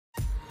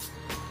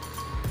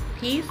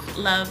Peace,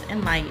 love,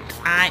 and light.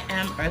 I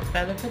am Earth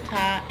Feather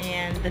Pata,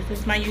 and this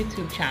is my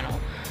YouTube channel.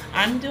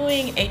 I'm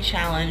doing a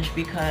challenge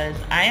because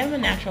I am a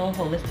natural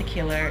holistic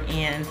healer,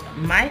 and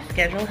my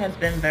schedule has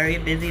been very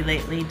busy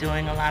lately,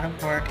 doing a lot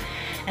of work,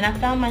 and I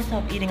found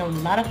myself eating a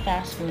lot of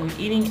fast food,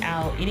 eating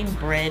out, eating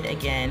bread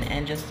again,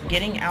 and just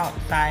getting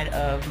outside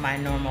of my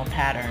normal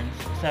patterns.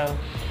 So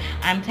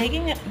I'm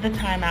taking the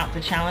time out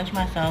to challenge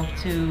myself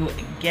to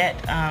get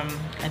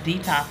a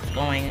detox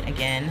going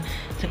again,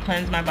 to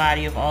cleanse my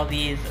body of all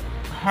these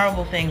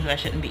horrible things that I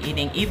shouldn't be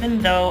eating.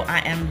 Even though I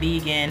am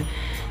vegan,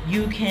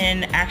 you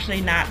can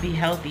actually not be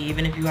healthy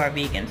even if you are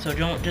vegan. So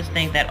don't just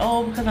think that,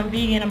 oh, because I'm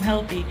vegan, I'm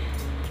healthy.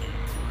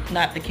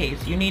 Not the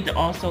case. You need to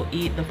also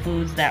eat the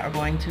foods that are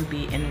going to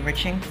be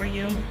enriching for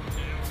you.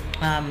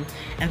 And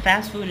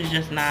fast food is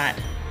just not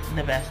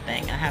the best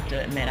thing. I have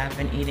to admit, I've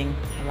been eating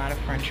a lot of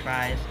french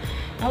fries,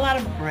 a lot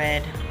of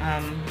bread.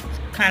 It's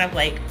kind of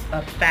like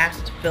a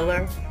fast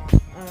filler.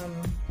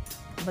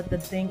 But the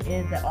thing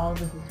is that all of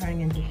this is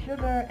turning into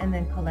sugar and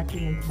then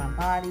collecting into my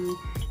body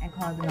and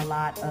causing a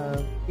lot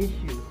of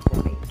issues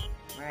for me,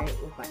 right?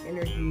 With my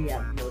energy,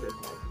 I've noticed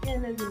my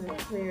skin isn't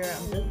as clear.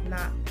 I'm just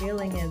not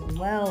feeling as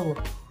well.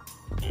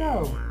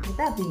 So, with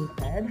that being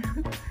said,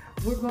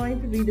 we're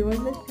going to be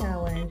doing this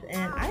challenge,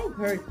 and I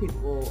encourage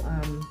people,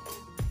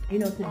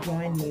 to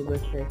join me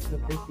with this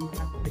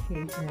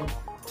detoxification.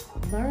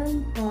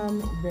 Learn from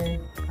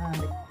this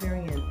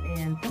experience,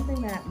 and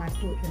something that my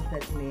coach has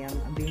said to me,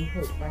 I'm being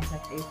coached by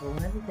Chef April.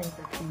 One of the things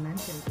that she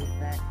mentions is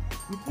that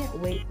you can't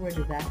wait for a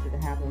disaster to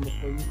happen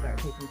before you start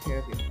taking care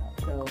of yourself.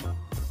 So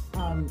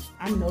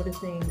I'm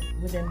noticing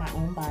within my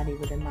own body,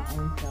 within my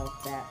own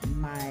self, that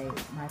my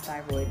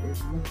thyroid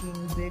is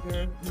looking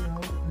bigger,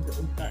 because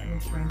it was starting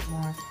to shrink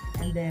more.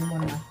 And then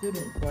one of my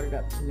students brought it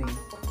up to me,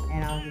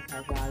 and I was just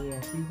like, wow,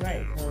 yeah, she's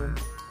right. So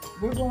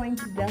we're going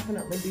to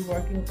definitely be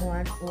working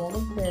on all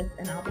of this,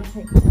 and I'll be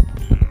taking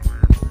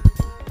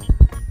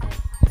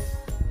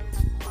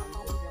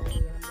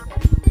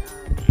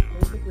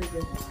basically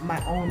just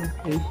my own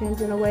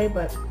patient in a way,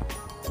 but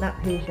not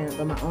patient,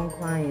 but my own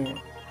client.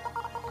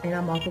 And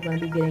I'm also going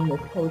to be getting this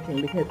coaching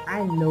because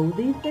I know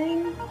these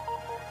things,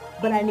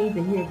 but I need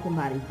to hear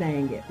somebody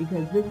saying it,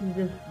 because this is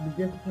just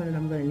the discipline that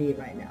I'm going to need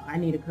right now. I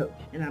need a coach,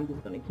 and I'm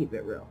just going to keep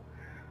it real.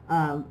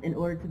 In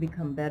order to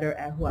become better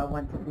at who I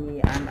want to be,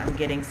 I'm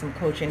getting some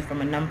coaching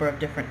from a number of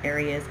different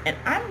areas, and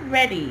I'm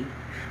ready.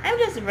 I'm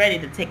just ready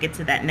to take it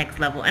to that next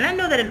level. And I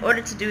know that in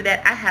order to do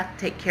that, I have to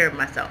take care of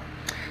myself.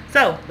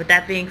 So, with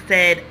that being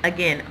said,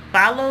 again,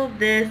 follow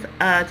this.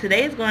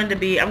 Today is going to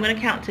be, I'm going to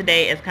count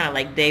today as kind of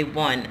like day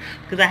one,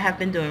 because I have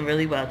been doing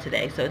really well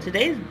today. So,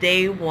 today's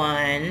day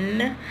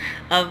one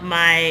of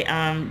my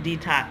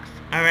detox.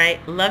 All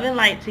right? Love and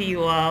light to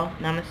you all.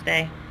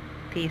 Namaste.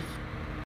 Peace.